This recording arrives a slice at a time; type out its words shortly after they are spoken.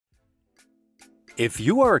If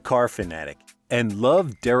you are a car fanatic and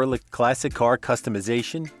love derelict classic car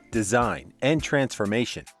customization, design, and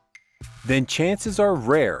transformation, then chances are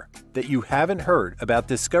rare that you haven't heard about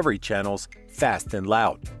Discovery Channel's Fast and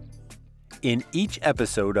Loud. In each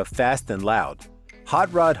episode of Fast and Loud,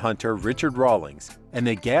 hot rod hunter Richard Rawlings and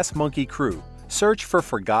the Gas Monkey crew search for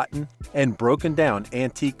forgotten and broken down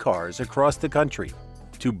antique cars across the country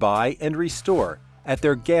to buy and restore at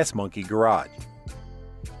their Gas Monkey garage.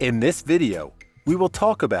 In this video, we will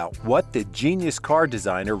talk about what the genius car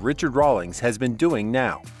designer Richard Rawlings has been doing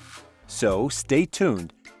now. So stay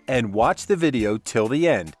tuned and watch the video till the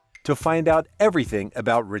end to find out everything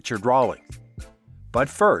about Richard Rawlings. But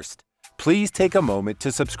first, please take a moment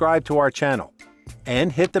to subscribe to our channel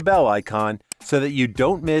and hit the bell icon so that you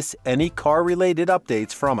don't miss any car-related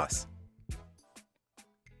updates from us.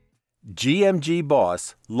 GMG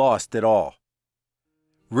boss lost it all.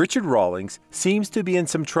 Richard Rawlings seems to be in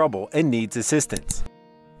some trouble and needs assistance.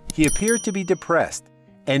 He appeared to be depressed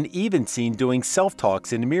and even seen doing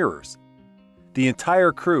self-talks in mirrors. The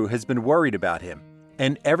entire crew has been worried about him,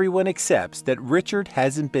 and everyone accepts that Richard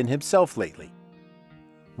hasn't been himself lately.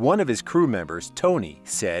 One of his crew members, Tony,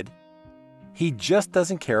 said, "He just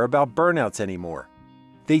doesn't care about burnouts anymore.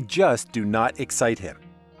 They just do not excite him."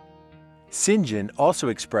 Sinjin also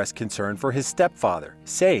expressed concern for his stepfather,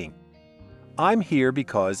 saying, "I'm here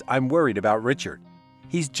because I'm worried about Richard.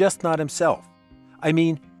 He's just not himself. I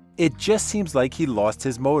mean, it just seems like he lost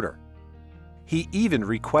his motor." He even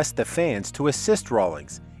requests the fans to assist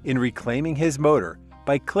Rawlings in reclaiming his motor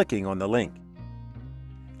by clicking on the link.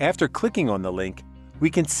 After clicking on the link, we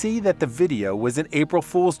can see that the video was an April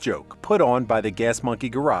Fool's joke put on by the Gas Monkey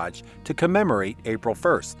garage to commemorate April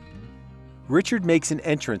 1st. Richard makes an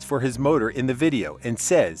entrance for his motor in the video and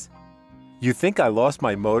says, "You think I lost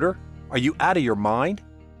my motor? Are you out of your mind?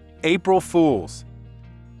 April Fools."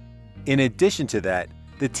 In addition to that,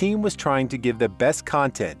 the team was trying to give the best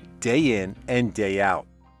content day in and day out.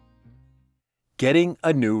 Getting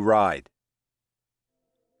a new ride.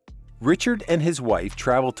 Richard and his wife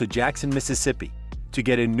traveled to Jackson, Mississippi to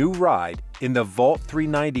get a new ride in the Vault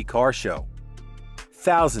 390 car show.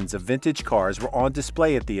 Thousands of vintage cars were on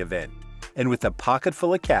display at the event, and with a pocket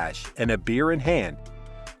full of cash and a beer in hand,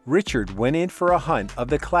 Richard went in for a hunt of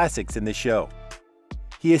the classics in the show.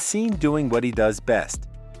 He is seen doing what he does best,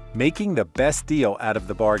 making the best deal out of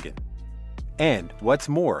the bargain. And what's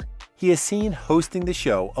more, he is seen hosting the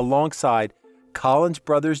show alongside Collins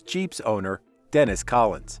Brothers Jeep's owner, Dennis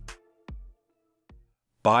Collins.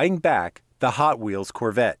 Buying back the Hot Wheels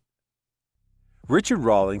Corvette. Richard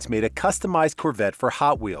Rawlings made a customized Corvette for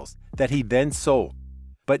Hot Wheels that he then sold,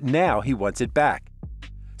 but now he wants it back.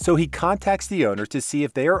 So he contacts the owner to see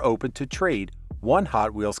if they are open to trade one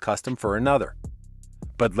Hot Wheels custom for another.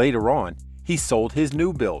 But later on, he sold his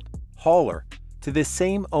new build, Hauler, to the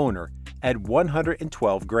same owner at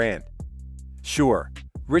 $112 grand. Sure,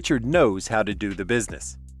 Richard knows how to do the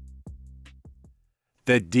business.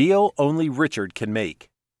 The deal only Richard can make.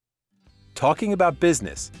 Talking about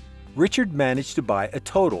business, Richard managed to buy a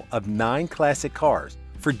total of 9 classic cars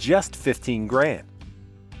for just 15 grand.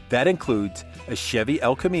 That includes a Chevy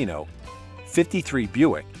El Camino, 53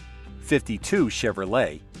 Buick, 52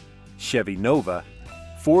 Chevrolet, Chevy Nova,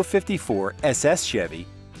 454 SS Chevy,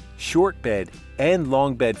 short bed and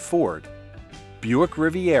long bed Ford, Buick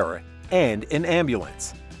Riviera, and an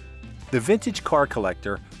ambulance. The vintage car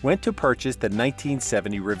collector went to purchase the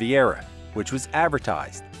 1970 Riviera, which was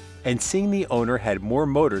advertised, and seeing the owner had more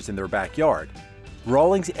motors in their backyard,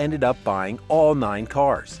 Rawlings ended up buying all 9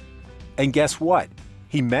 cars. And guess what?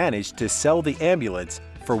 He managed to sell the ambulance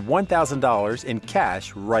for $1,000 in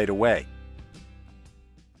cash right away.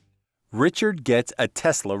 Richard gets a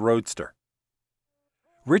Tesla Roadster.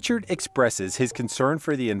 Richard expresses his concern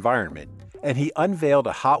for the environment, and he unveiled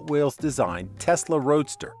a Hot Wheels designed Tesla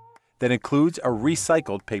Roadster that includes a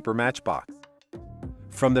recycled paper matchbox.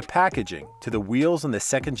 From the packaging to the wheels on the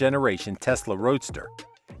second-generation Tesla Roadster,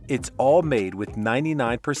 it's all made with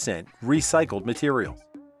 99% recycled materials.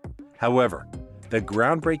 However, the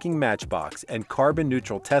groundbreaking matchbox and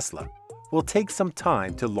carbon-neutral Tesla will take some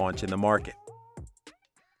time to launch in the market.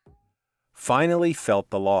 Finally felt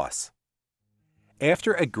the loss.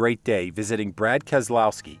 After a great day visiting Brad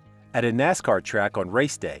Keselowski at a NASCAR track on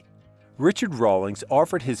race day, Richard Rawlings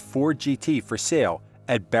offered his Ford GT for sale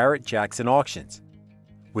at Barrett-Jackson Auctions.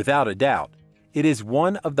 Without a doubt, it is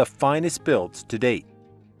one of the finest builds to date.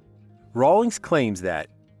 Rawlings claims that,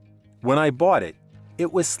 "When I bought it,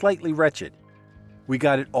 it was slightly wretched. We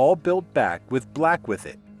got it all built back with black with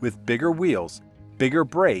it, with bigger wheels, bigger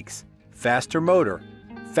brakes, faster motor,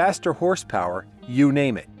 faster horsepower, you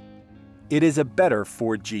name it. It is a better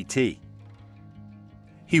Ford GT."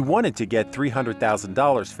 He wanted to get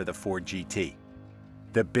 $300,000 for the Ford GT.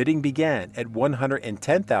 The bidding began at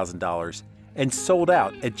 $110,000 and sold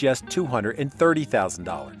out at just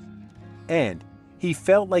 $230,000. And he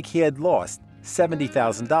felt like he had lost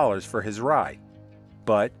 $70,000 for his ride.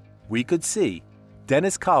 But we could see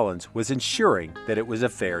Dennis Collins was ensuring that it was a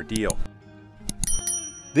fair deal.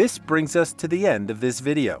 This brings us to the end of this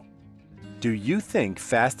video. Do you think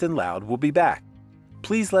Fast and Loud will be back?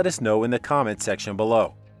 Please let us know in the comment section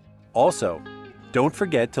below. Also, don't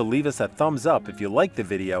forget to leave us a thumbs up if you like the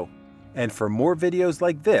video, and for more videos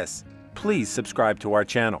like this, please subscribe to our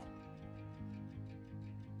channel.